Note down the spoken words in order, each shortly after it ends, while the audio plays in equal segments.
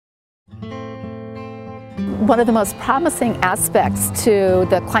one of the most promising aspects to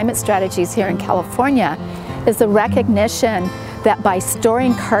the climate strategies here in California is the recognition that by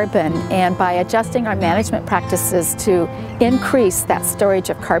storing carbon and by adjusting our management practices to increase that storage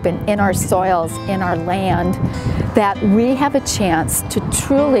of carbon in our soils, in our land, that we have a chance to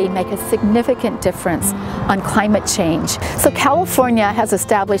truly make a significant difference on climate change. So California has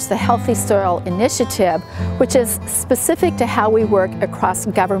established the Healthy Soil Initiative, which is specific to how we work across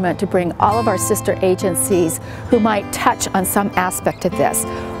government to bring all of our sister agencies who might touch on some aspect of this.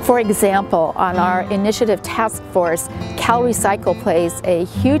 For example, on our initiative task force, CalRecycle plays a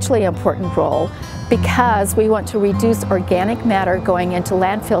hugely important role because we want to reduce organic matter going into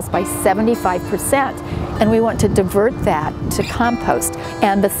landfills by 75%, and we want to divert that to compost.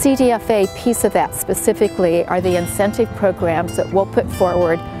 And the CDFA piece of that specifically are the incentive programs that we'll put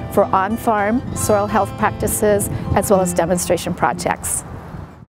forward for on-farm soil health practices as well as demonstration projects.